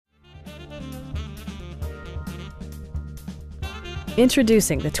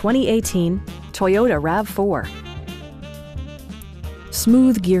Introducing the 2018 Toyota RAV4.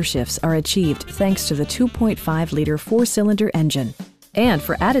 Smooth gear shifts are achieved thanks to the 2.5-liter four-cylinder engine. And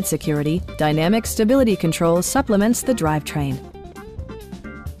for added security, dynamic stability control supplements the drivetrain.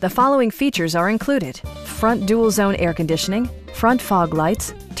 The following features are included: front dual-zone air conditioning, front fog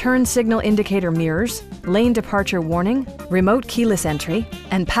lights, turn signal indicator mirrors, lane departure warning, remote keyless entry,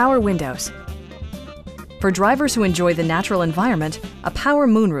 and power windows. For drivers who enjoy the natural environment, a power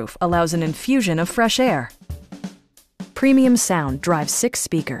moonroof allows an infusion of fresh air. Premium sound drives 6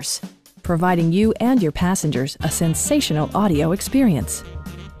 speakers, providing you and your passengers a sensational audio experience.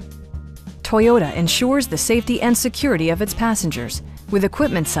 Toyota ensures the safety and security of its passengers with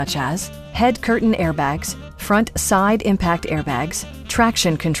equipment such as head curtain airbags, front side impact airbags,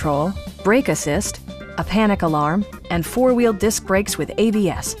 traction control, brake assist, a panic alarm, and 4-wheel disc brakes with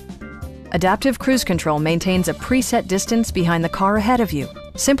ABS. Adaptive Cruise Control maintains a preset distance behind the car ahead of you,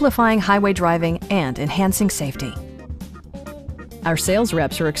 simplifying highway driving and enhancing safety. Our sales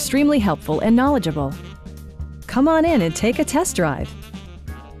reps are extremely helpful and knowledgeable. Come on in and take a test drive.